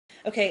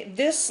Okay,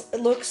 this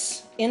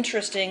looks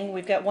interesting.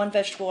 We've got one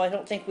vegetable I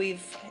don't think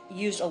we've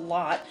used a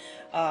lot.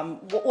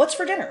 What's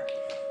for dinner?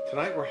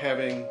 Tonight we're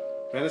having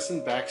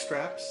venison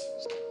backstraps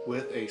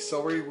with a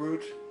celery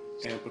root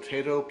and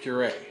potato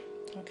puree.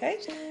 Okay,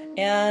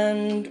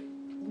 and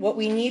what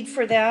we need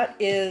for that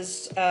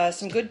is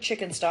some good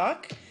chicken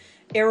stock,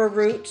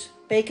 arrowroot,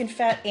 bacon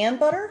fat, and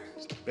butter.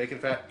 Bacon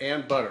fat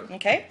and butter.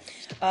 Okay,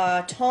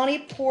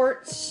 tawny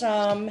port,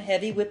 some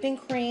heavy whipping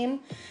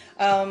cream.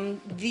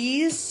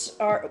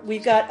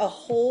 We've got a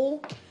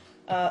whole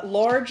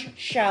large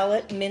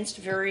shallot minced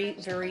very,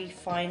 very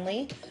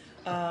finely,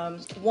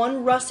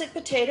 one russet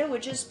potato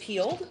which is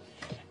peeled,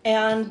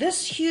 and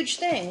this huge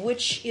thing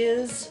which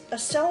is a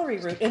celery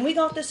root, and we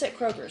got this at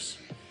Kroger's.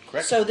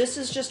 Correct. So this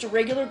is just a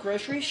regular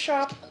grocery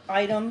shop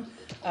item.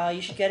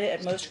 You should get it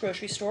at most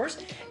grocery stores.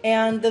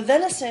 And the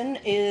venison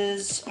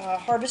is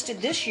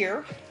harvested this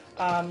year.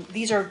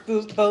 These are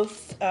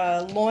both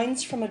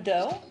loins from a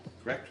doe.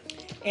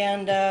 Correct.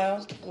 And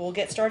we'll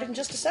get started in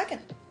just a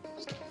second.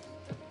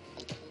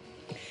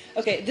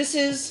 Okay, this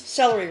is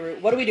celery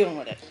root. What are we doing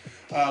with it?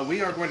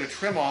 We are going to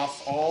trim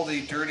off all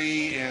the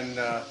dirty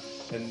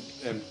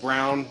and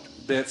brown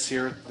bits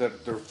here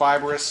that they're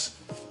fibrous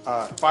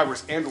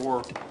and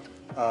or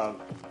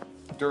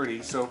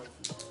dirty, so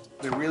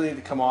they really need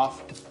to come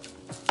off.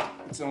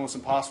 It's almost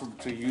impossible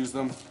to use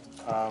them,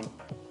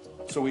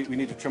 so we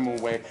need to trim them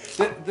away.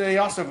 They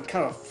also have a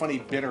kind of funny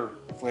bitter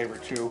flavor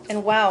too.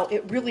 And wow,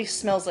 it really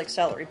smells like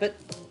celery, but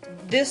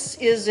this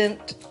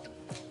isn't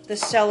the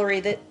celery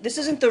this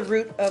isn't the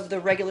root of the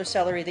regular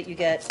celery that you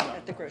get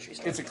at the grocery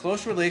store. It's a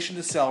close relation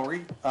to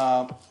celery,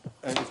 and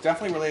it's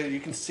definitely related.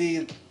 You can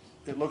see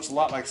it looks a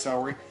lot like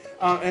celery,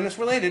 and it's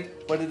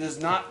related, but it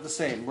is not the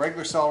same.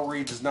 Regular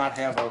celery does not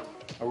have a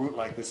root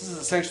like this. This is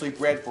essentially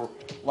bred for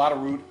a lot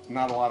of root,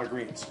 not a lot of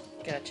greens.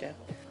 Gotcha.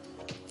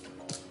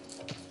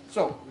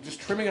 So,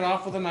 just trimming it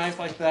off with a knife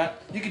like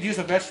that. You could use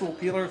a vegetable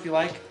peeler if you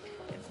like.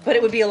 But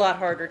it would be a lot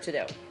harder to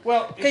do.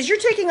 Well, because you're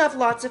taking off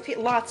lots of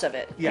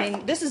it. Yeah. I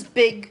mean, this is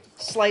big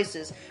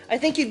slices. I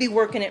think you'd be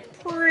working it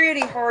pretty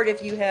hard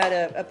if you had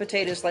a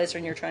potato slicer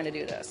and you're trying to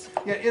do this.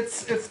 Yeah,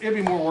 it'd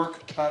be more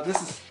work.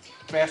 This is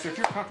faster. If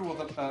you're comfortable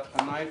with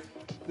a knife,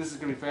 this is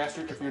going to be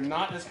faster. If you're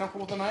not as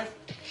comfortable with a knife,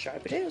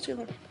 sharp potato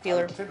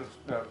peeler. Potato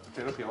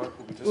peeler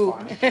will be just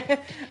fine.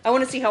 I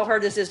want to see how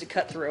hard this is to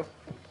cut through.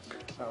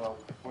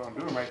 What I'm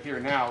doing right here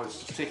now is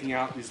just taking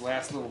out these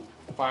last little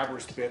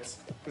fibrous bits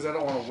because I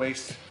don't want to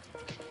waste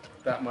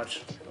that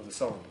much of the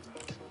celery.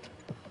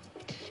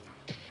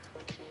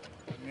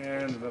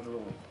 And another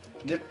little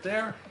nip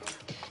there.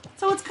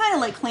 So it's kind of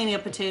like cleaning a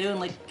potato and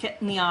like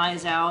getting the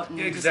eyes out and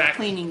just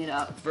cleaning it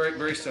up. Very,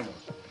 very similar.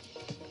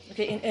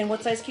 Okay, and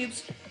what size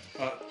cubes?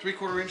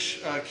 3/4 inch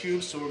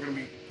cubes, so we're going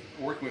to be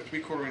working with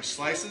 3/4 inch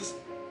slices.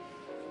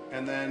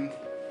 And then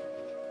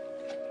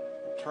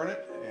turn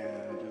it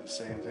and do the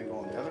same thing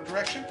going the other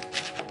direction.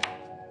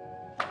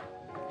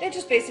 It's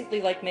just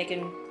basically like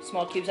making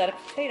small cubes out of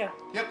potato.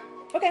 Yep.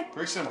 Okay.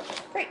 Very similar.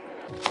 Great.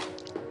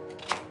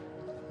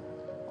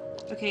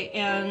 Okay,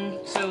 and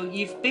so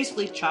you've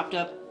basically chopped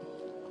up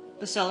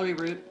the celery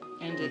root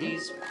into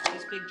these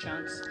big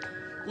chunks,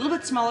 a little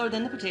bit smaller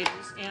than the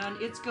potatoes, and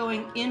it's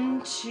going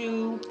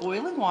into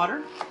boiling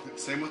water.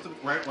 Same with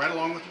right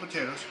along with the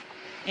potatoes.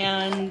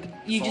 And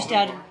you Salt just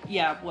added,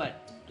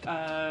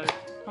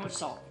 how much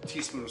salt?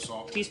 Teaspoon of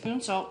salt. Teaspoon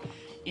of salt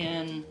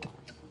in.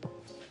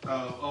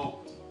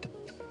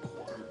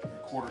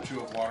 Quarter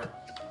two of water.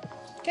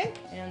 Okay,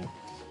 and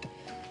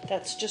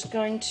that's just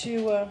going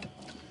to.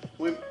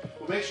 We'll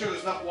make sure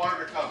there's enough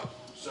water to cover.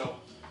 So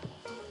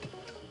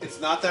it's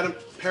not that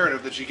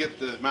imperative that you get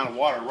the amount of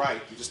water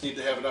right. You just need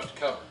to have enough to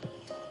cover.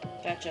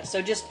 Gotcha.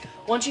 So just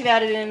once you've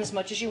added in as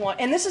much as you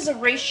want, and this is a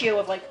ratio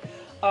of like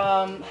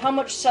how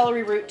much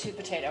celery root to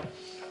potato.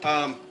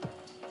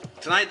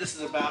 Tonight this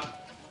is about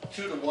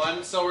 2 to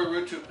 1 celery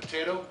root to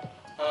potato.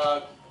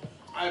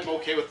 I'm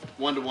okay with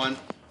 1 to 1.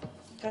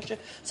 Gotcha.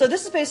 So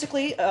this is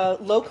basically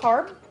low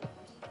carb.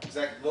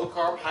 Exactly. Low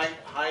carb, high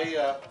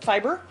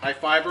fiber. High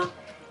fiber,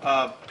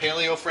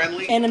 paleo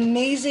friendly. An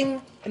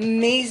amazing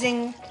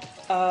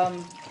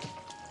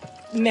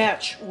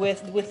match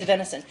with the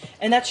venison.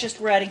 And that's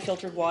just we're adding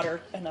filtered water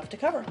enough to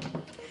cover.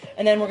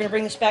 And then we're going to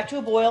bring this back to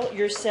a boil.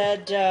 You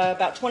said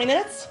about 20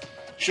 minutes?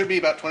 Should be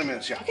about 20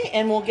 minutes, yeah. Okay,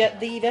 and we'll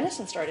get the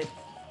venison started.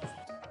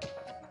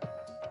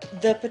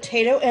 The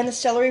potato and the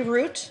celery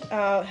root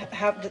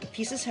the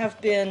pieces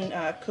have been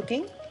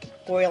cooking,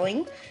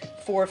 boiling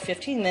for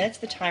 15 minutes.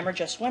 The timer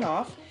just went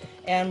off,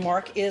 and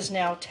Mark is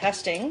now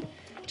testing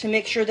to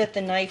make sure that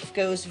the knife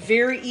goes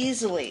very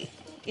easily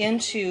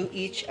into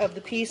each of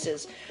the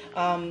pieces.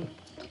 The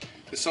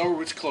celery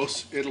root's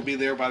close. It'll be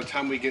there by the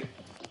time we get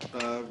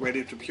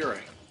ready to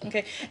puree.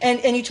 Okay,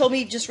 and you told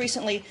me just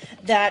recently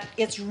that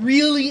it's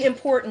really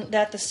important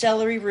that the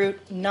celery root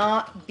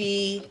not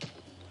be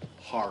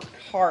hard.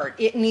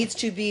 It needs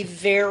to be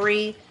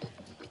very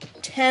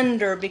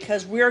tender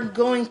because we're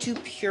going to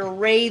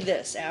puree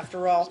this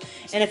after all.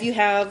 And if you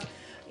have,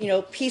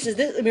 pieces.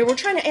 I mean, we're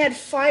trying to add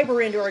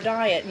fiber into our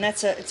diet, and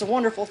it's a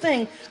wonderful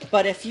thing.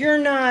 But if you're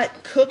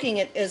not cooking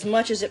it as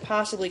much as it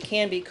possibly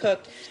can be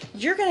cooked,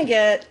 you're going to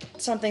get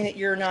something that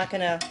you're not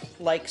going to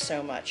like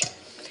so much.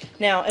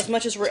 Now, as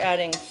much as we're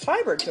adding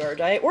fiber to our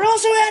diet, we're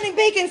also adding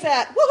bacon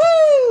fat.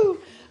 Woohoo!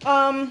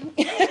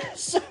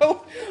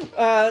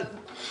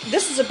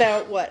 This is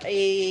about, what,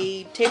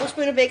 a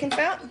tablespoon of bacon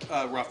fat?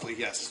 Roughly,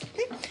 yes.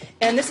 Okay.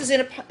 And this is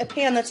in a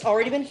pan that's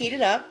already been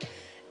heated up.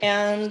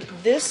 And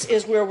this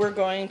is where we're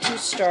going to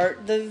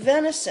start the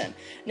venison.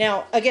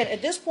 Now, again,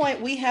 at this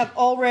point, we have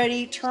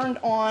already turned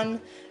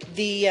on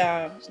the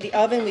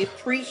oven. We've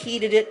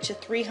preheated it to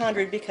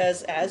 300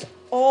 because, as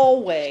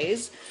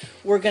always,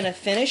 we're going to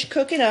finish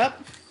cooking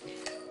up,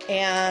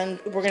 and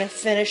we're going to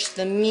finish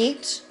the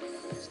meat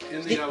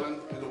in the oven,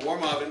 in the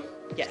warm oven.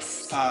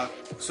 Yes.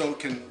 So it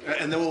can,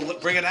 and then we'll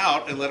bring it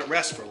out and let it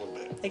rest for a little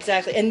bit.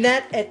 Exactly, and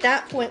at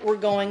that point, we're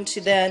going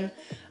to then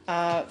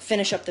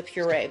finish up the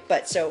puree.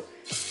 But so.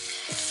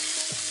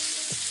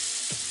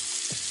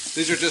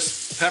 These are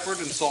just peppered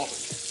and salted.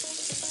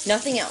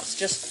 Nothing else,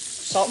 just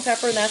salt and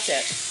pepper, and that's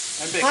it.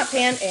 And bacon hot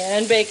pan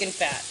and bacon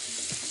fat.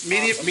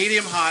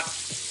 Medium hot.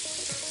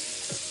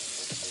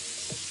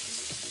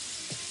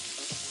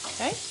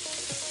 Okay.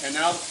 And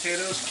now the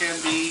potatoes can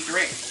be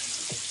drained.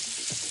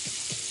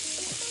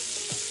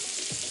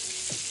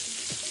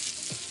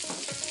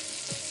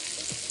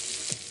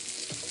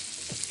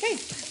 Okay.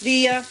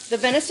 The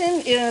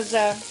venison is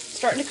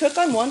starting to cook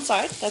on one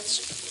side.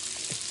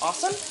 That's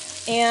awesome.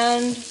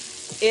 And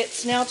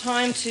it's now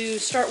time to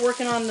start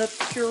working on the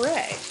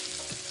puree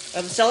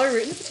of the celery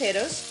root and the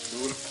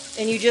potatoes.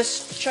 And you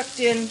just chucked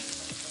in,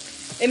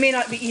 it may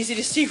not be easy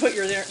to see what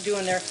you're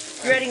doing there.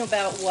 You're adding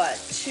about, what,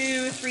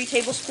 2-3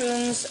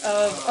 tablespoons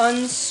of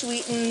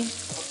unsweetened...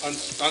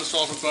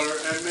 unsalted butter,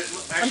 and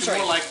actually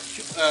more like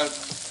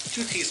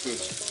 2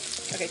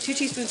 teaspoons. Okay, 2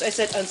 teaspoons. I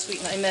said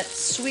unsweetened. I meant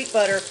sweet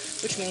butter,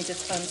 which means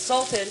it's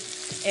unsalted.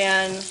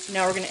 And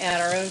now we're going to add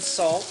our own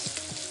salt.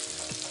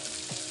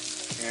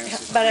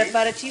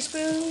 About a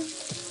teaspoon?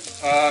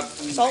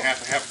 Salt?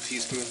 Half a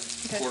teaspoon,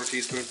 okay. Quarter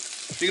teaspoon.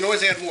 You can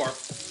always add more.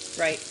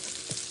 Right.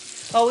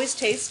 Always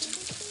taste.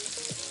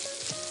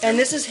 And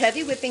this is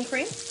heavy whipping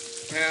cream?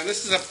 And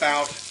this is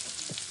about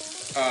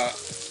a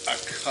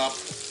cup,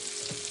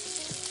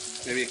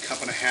 maybe a cup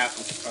and a half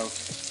of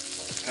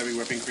heavy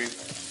whipping cream.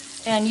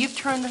 And you've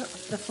turned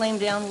the flame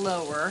down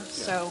lower, yeah.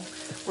 So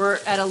we're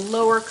at a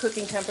lower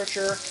cooking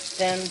temperature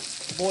than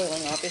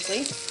boiling,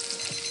 obviously.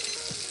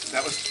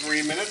 That was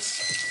 3 minutes.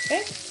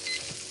 Okay.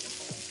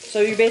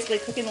 So you're basically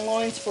cooking the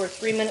loins for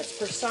 3 minutes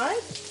per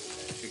side?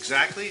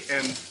 Exactly,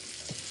 and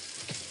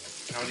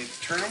now we need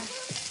to turn them.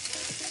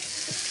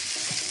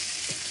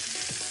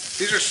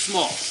 These are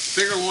small.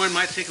 Bigger loin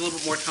might take a little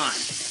bit more time.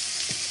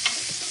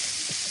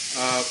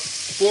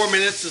 4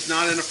 minutes is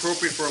not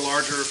inappropriate for a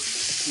larger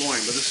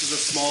loin, but this is a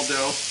small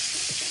dough,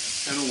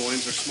 and the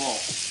loins are small.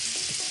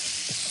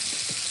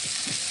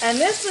 And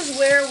this is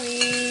where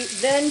we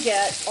then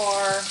get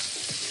our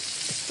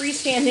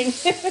freestanding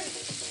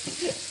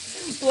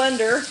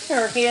blender,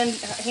 or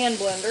hand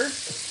blender.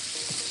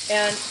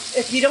 And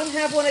if you don't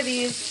have one of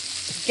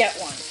these, get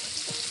one.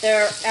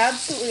 They're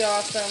absolutely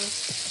awesome.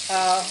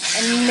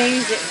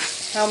 Amazing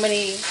how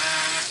many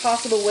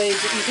possible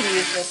ways that you can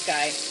use this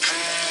guy.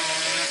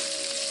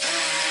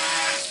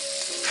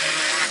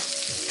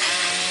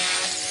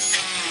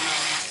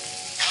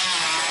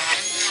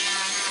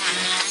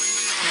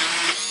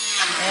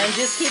 And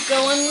just keep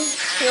going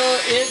till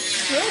it's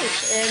smooth,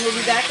 and we'll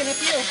be back in a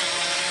few.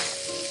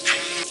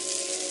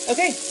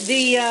 Okay,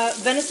 the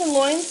venison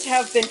loins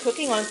have been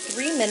cooking on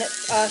 3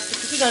 minutes,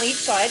 cooking on each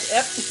side.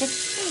 Yep,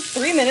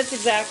 3 minutes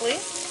exactly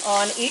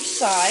on each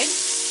side.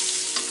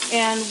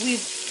 And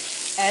we've,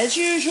 as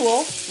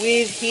usual,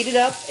 we've heated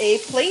up a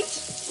plate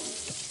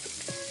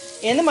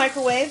in the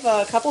microwave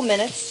a couple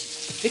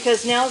minutes,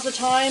 because now's the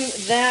time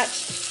that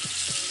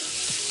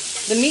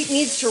the meat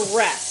needs to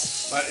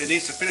rest. But it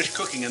needs to finish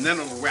cooking and then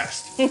it'll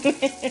rest.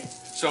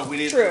 So we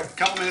need a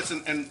couple minutes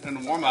in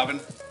the warm oven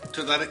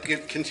to let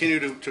it continue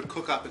to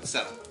cook up and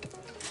settle.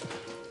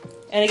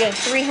 And again,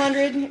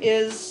 300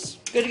 is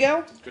good to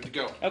go? Good to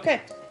go.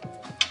 Okay.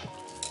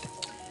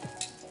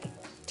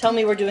 Tell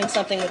me we're doing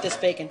something with this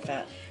bacon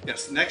fat.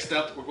 Yes, next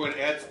up we're going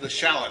to add the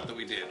shallot that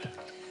we did.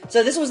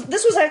 So this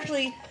was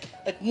actually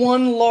like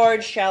one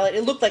large shallot.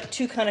 It looked like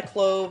 2 kind of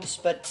cloves,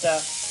 but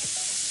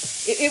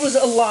it was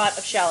a lot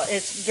of shallot.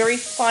 It's very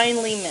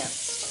finely minced.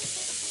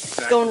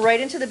 Exactly. Going right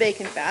into the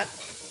bacon fat.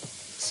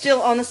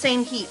 Still on the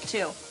same heat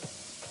too.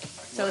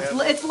 So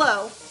it's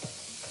low.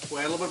 We'll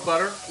add a little bit of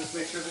butter. Just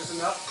make sure there's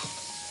enough.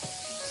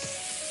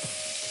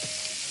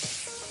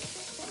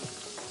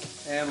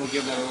 And we'll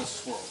give that a little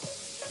swirl.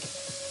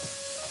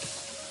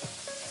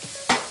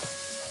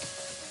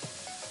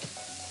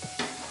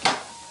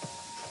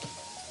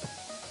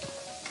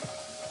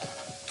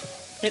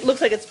 It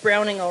looks like it's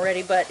browning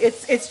already, but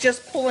it's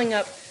just pulling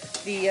up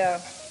the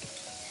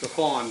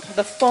fond.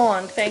 The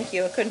fond, thank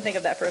you. I couldn't think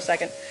of that for a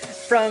second.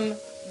 From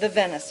the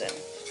venison.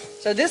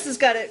 So this has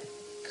got to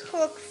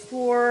cook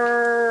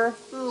for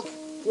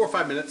 4 or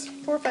 5 minutes.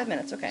 4 or 5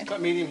 minutes, okay.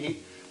 About medium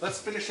heat. Let's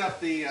finish up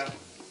the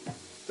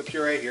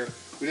puree here.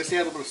 We just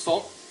add a little bit of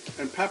salt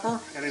and pepper,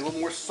 and a little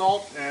more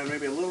salt and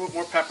maybe a little bit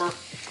more pepper.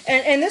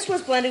 And this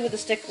was blended with a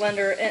stick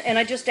blender, and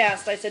I just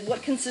asked, I said,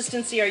 what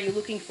consistency are you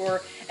looking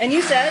for? And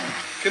you said?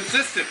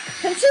 Consistent.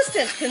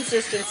 Consistent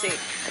consistency.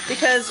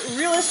 Because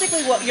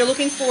realistically what you're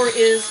looking for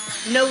is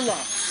no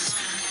lumps.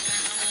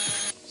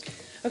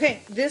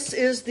 Okay, this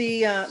is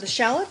the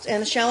shallots,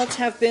 and the shallots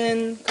have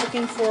been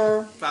cooking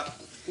for about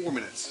 4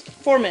 minutes.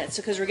 4 minutes,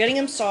 because we're getting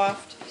them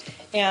soft,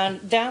 and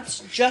that's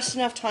just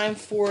enough time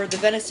for the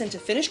venison to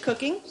finish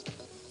cooking.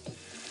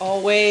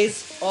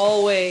 Always,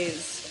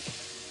 always.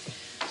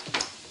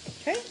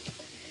 Okay,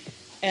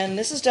 and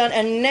this is done,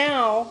 and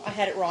now, I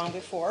had it wrong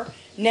before,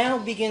 now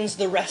begins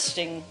the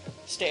resting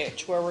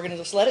stage, where we're going to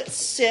just let it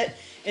sit.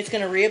 It's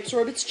going to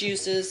reabsorb its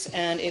juices,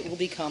 and it will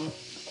become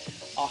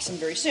awesome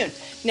very soon.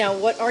 Now,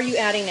 what are you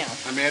adding now?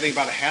 I'm adding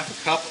about a half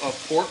a cup of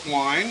port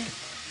wine.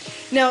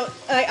 Now,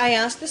 I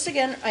asked this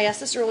again, I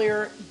asked this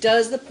earlier,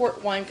 does the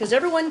port wine, because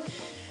everyone,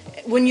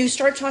 when you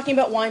start talking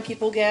about wine,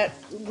 people get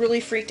really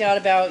freaked out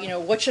about, you know,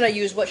 what should I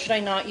use, what should I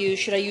not use,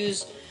 should I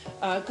use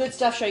good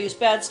stuff, should I use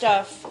bad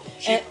stuff?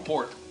 Cheap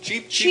port.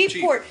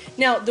 Cheap port.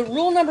 Now, the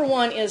rule number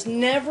one is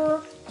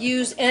never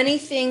use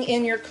anything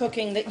in your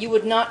cooking that you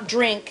would not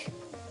drink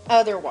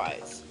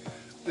otherwise.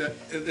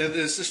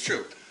 This is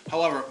true.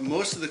 However,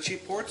 most of the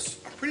cheap ports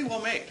are pretty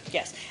well made.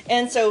 Yes,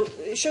 and so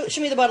show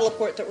me the bottle of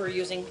port that we're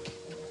using.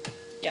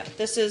 Yeah,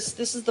 this is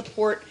the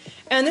port,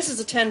 and this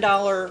is a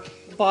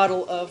 $10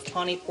 bottle of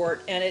tawny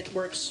port, and it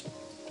works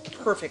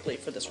perfectly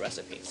for this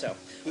recipe. So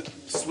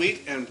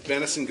sweet and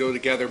venison go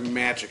together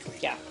magically.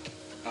 Yeah.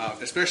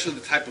 Especially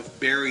the type of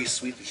berry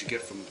sweet that you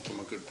get from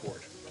a good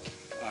port.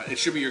 It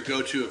should be your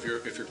go-to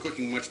if you're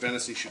cooking much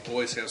venison. You should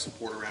always have some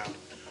port around.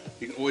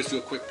 You can always do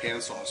a quick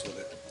pan sauce with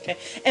it. Okay,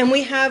 and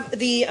we have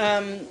the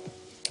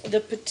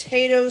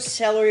potato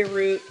celery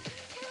root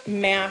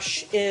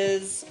mash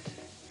is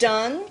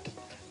done.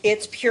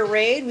 It's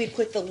pureed. We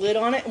put the lid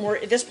on it, and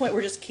at this point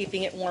we're just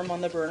keeping it warm on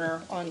the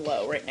burner on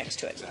low, right next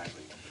to it.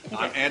 Exactly. Okay.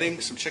 I'm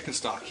adding some chicken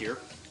stock here.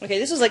 Okay,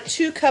 this is like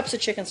 2 cups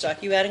of chicken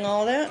stock. You adding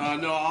all of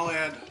that? No, I'll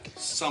add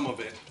some of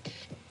it.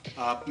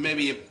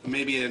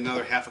 Maybe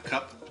another half a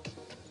cup.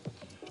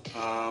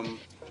 And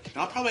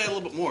I'll probably add a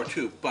little bit more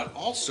too. But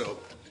also,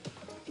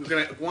 we're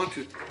going to want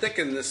to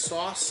thicken this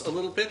sauce a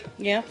little bit.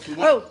 Yeah.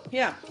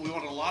 Yeah. We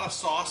want a lot of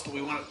sauce, but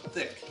we want it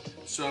thick.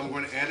 So I'm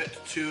going to add it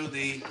to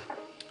the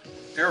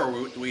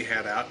arrowroot that we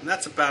had out, and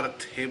that's about a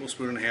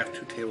tablespoon and a half,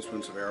 2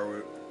 tablespoons of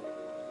arrowroot.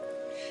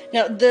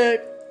 Now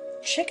the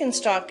chicken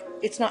stock,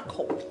 it's not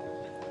cold.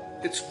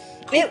 It's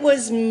cool. It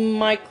was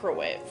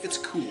microwave. It's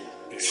cool.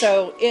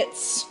 So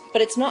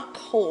but it's not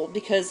cold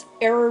because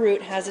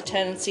arrowroot has a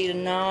tendency to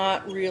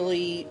not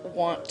really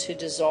want to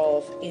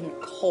dissolve in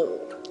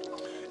cold.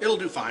 It'll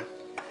do fine.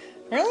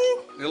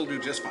 Really? It'll do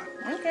just fine.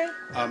 Okay.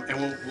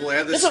 And we'll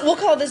add this. We'll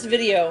call this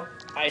video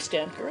I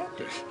Stand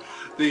Corrected.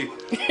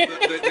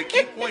 The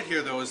key point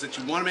here, though, is that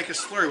you want to make a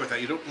slurry with that.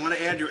 You don't want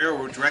to add your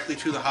arrowroot directly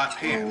to the hot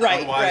pan.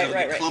 Right, otherwise it'll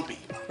get clumpy.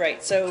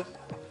 Right, so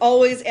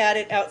always add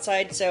it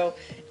outside so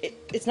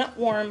it's not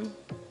warm,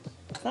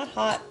 it's not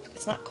hot,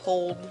 it's not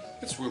cold.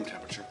 It's room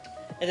temperature.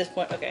 At this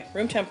point, okay,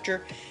 room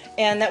temperature.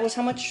 And that was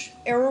how much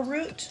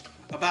arrowroot?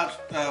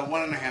 About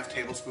 1.5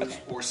 tablespoons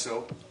or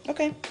so.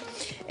 Okay,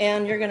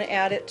 and you're going to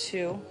add it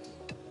to...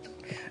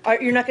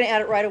 You're not going to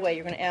add it right away.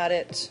 You're going to add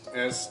it...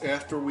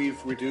 After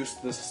we've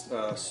reduced this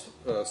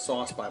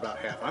sauce by about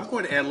half. I'm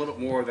going to add a little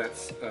bit more of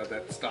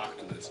that stock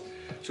to this.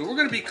 So we're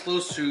going to be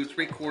close to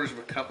 3/4 of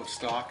a cup of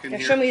stock in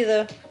here. Show me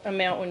the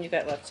amount when you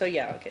got left. So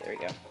yeah, okay, there you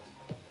go.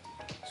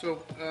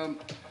 So,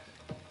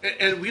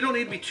 and we don't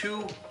need to be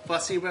too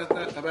fussy about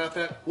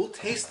that. We'll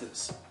taste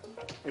this.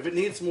 If it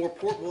needs more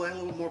port, we'll add a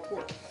little more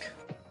port.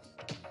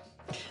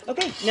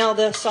 Okay, now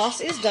the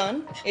sauce is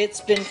done.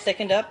 It's been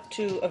thickened up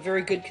to a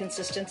very good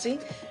consistency,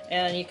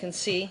 and you can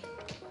see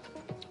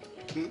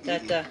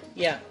that,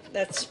 yeah,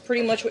 that's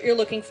pretty much what you're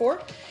looking for.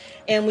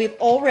 And we've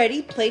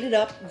already plated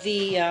up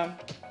the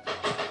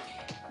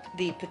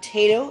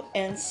potato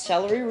and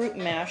celery root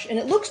mash, and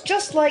it looks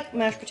just like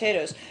mashed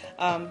potatoes.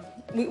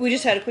 We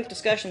just had a quick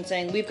discussion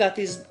saying we've got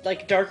these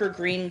like darker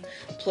green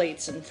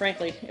plates, and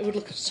frankly it would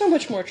look so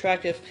much more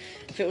attractive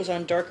if it was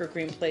on darker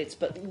green plates.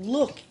 But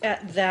look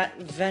at that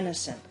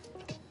venison.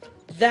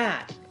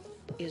 That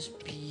is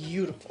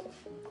beautiful.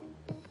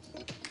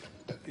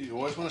 You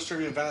always want to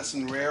serve your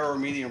venison rare or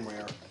medium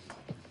rare.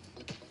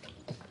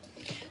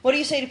 What do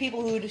you say to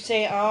people who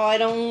say, oh, I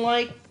don't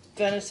like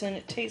venison,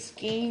 it tastes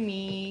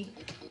gamey?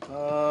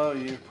 Oh,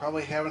 you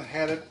probably haven't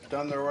had it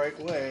done the right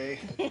way.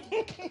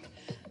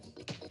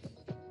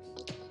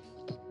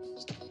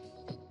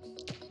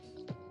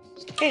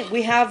 Okay,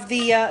 we have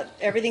the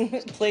everything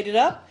plated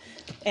up,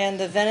 and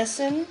the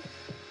venison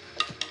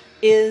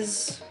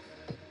is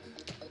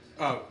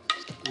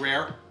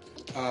rare.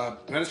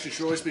 Venison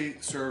should always be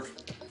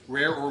served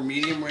rare or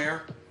medium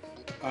rare.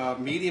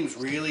 Medium's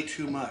really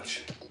too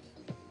much.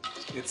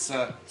 It's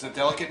a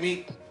delicate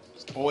meat.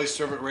 Always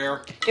serve it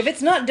rare. If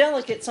it's not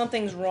delicate,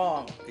 something's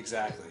wrong.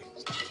 Exactly.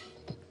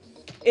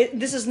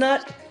 This is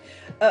not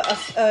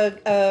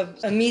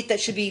a meat that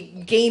should be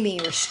gamey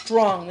or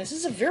strong. This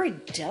is a very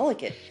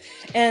delicate.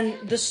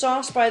 And the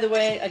sauce, by the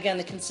way, again,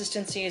 the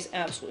consistency is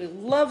absolutely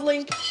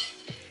lovely.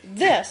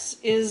 This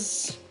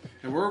is...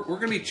 And we're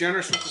going to be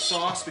generous with the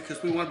sauce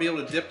because we want to be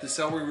able to dip the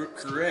celery root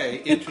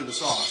puree into the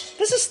sauce.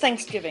 This is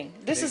Thanksgiving.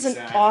 This is an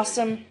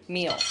awesome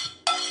meal.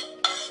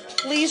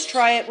 Please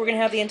try it. We're going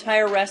to have the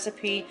entire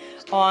recipe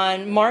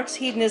on Mark's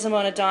Hedonism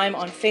on a Dime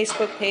on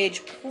Facebook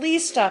page.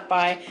 Please stop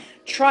by.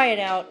 Try it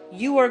out.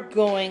 You are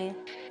going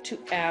to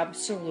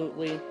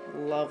absolutely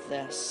love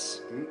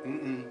this.